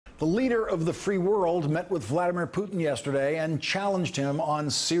The leader of the free world met with Vladimir Putin yesterday and challenged him on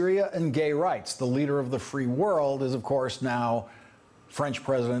Syria and gay rights. The leader of the free world is, of course, now French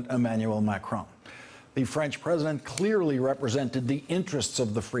President Emmanuel Macron. The French president clearly represented the interests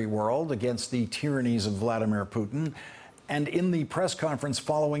of the free world against the tyrannies of Vladimir Putin. And in the press conference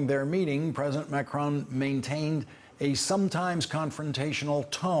following their meeting, President Macron maintained a sometimes confrontational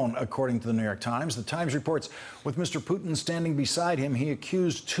tone, according to the New York Times. The Times reports with Mr. Putin standing beside him, he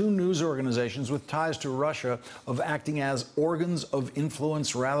accused two news organizations with ties to Russia of acting as organs of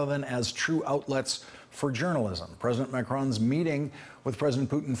influence rather than as true outlets for journalism. President Macron's meeting with President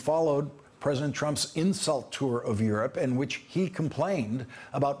Putin followed President Trump's insult tour of Europe, in which he complained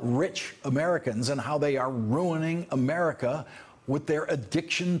about rich Americans and how they are ruining America with their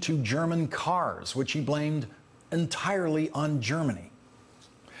addiction to German cars, which he blamed entirely on Germany.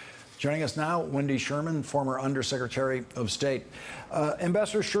 Joining us now, Wendy Sherman, former Undersecretary of State.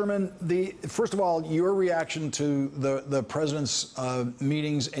 Ambassador Sherman, first of all, your reaction to the president's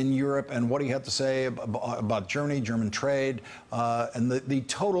meetings in Europe and what he had to say about Germany, German trade, and the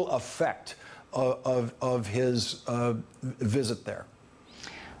total effect of his visit there.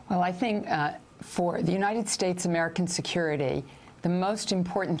 Well, I think for the United States' American security, the most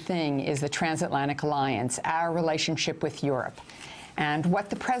important thing is the transatlantic alliance, our relationship with Europe. And what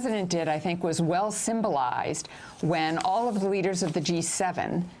the president did, I think, was well symbolized when all of the leaders of the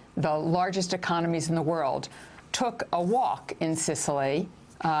G7, the largest economies in the world, took a walk in Sicily,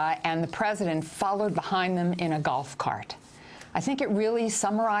 and the president followed behind them in a golf cart. I think it really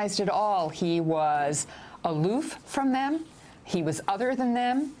summarized it all. He was aloof from them. He was other than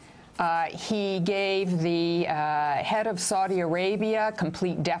them. He gave the head of Saudi Arabia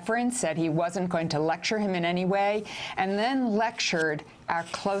complete deference, said he wasn't going to lecture him in any way, and then lectured our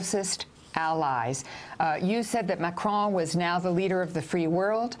closest allies. You said that Macron was now the leader of the free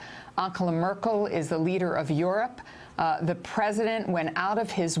world. Angela Merkel is the leader of Europe. The president went out of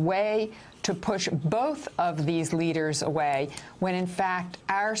his way to push both of these leaders away, when in fact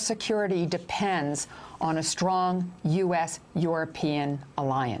our security depends on a strong U.S.-European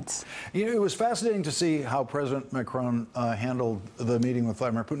alliance. You know, it was fascinating to see how President Macron handled the meeting with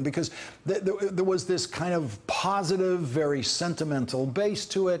Vladimir Putin, because there was this kind of positive, very sentimental base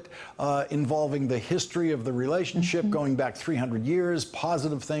to it, involving the history of the relationship going back 300 years,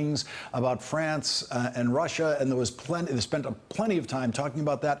 positive things about France and Russia, and they spent plenty of time talking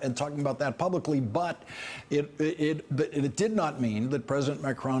about that and talking about that publicly, but it did not mean that President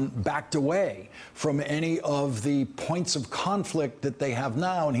Macron backed away from any of the points of conflict that they have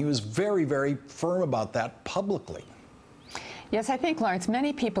now, and he was very, very firm about that publicly. Yes, I think, Lawrence,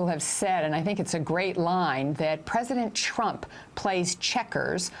 many people have said, and I think it's a great line, that President Trump plays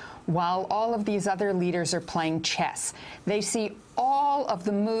checkers while all of these other leaders are playing chess. They see all of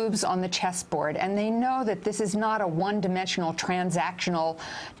the moves on the chessboard, and they know that this is not a one-dimensional transactional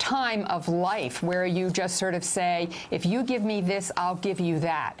time of life where you just sort of say, if you give me this, I'll give you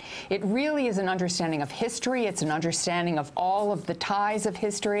that. It really is an understanding of history. It's an understanding of all of the ties of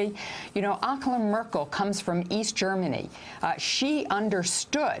history. You know, Angela Merkel comes from East Germany. She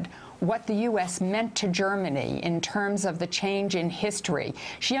understood what the U.S. meant to Germany in terms of the change in history.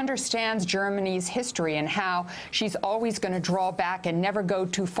 She understands Germany's history and how she's always going to draw back and never go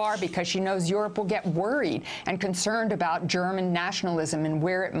too far, because she knows Europe will get worried and concerned about German nationalism and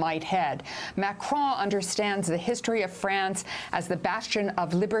where it might head. Macron understands the history of France as the bastion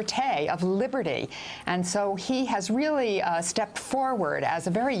of liberté, of liberty. And so he has really stepped forward as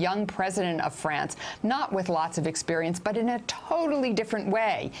a very young president of France, not with lots of experience, but in a totally different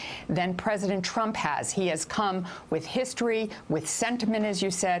way than President Trump has. He has come with history, with sentiment, as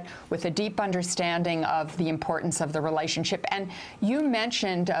you said, with a deep understanding of the importance of the relationship. And you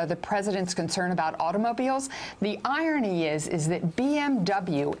mentioned the president's concern about automobiles. The irony is that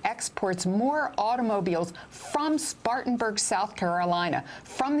BMW exports more automobiles from Spartanburg, South Carolina,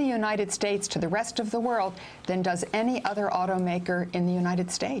 from the United States to the rest of the world than does any other automaker in the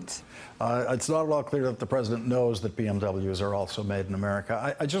United States. It's not at all clear that the president knows that BMWs are also made in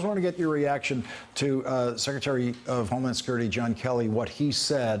America. I just want to get your reaction to Secretary of Homeland Security John Kelly, what he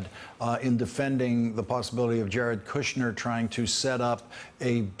said in defending the possibility of Jared Kushner trying to set up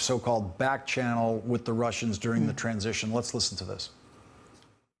a so-called back channel with the Russians during the transition. Let's listen to this.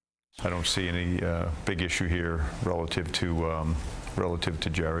 I don't see any big issue here relative to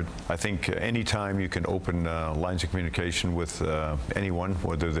Jared. I think any time you can open lines of communication with anyone,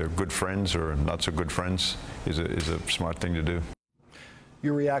 whether they're good friends or not so good friends, is a smart thing to do.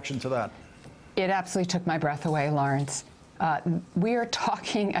 Your reaction to that? It absolutely took my breath away, Lawrence. We are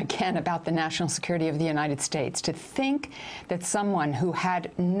talking again about the national security of the United States. To think that someone who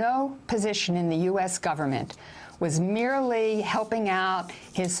had no position in the U.S. government was merely helping out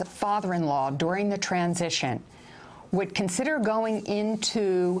his father-in-law during the transition would consider going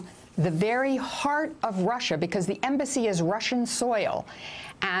into the very heart of Russia, because the embassy is Russian soil,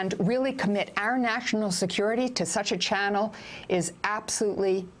 and really commit our national security to such a channel is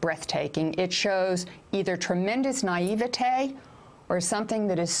absolutely breathtaking. It shows either tremendous naivete or something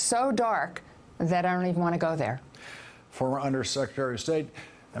that is so dark that I don't even want to go there. Former Undersecretary of State,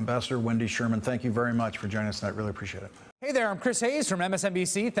 Ambassador Wendy Sherman, thank you very much for joining us tonight. Really appreciate it. Hey there, I'm Chris Hayes from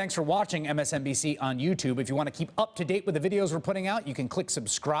MSNBC. Thanks for watching MSNBC on YouTube. If you want to keep up to date with the videos we're putting out, you can click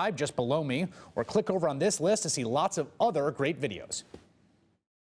subscribe just below me, or click over on this list to see lots of other great videos.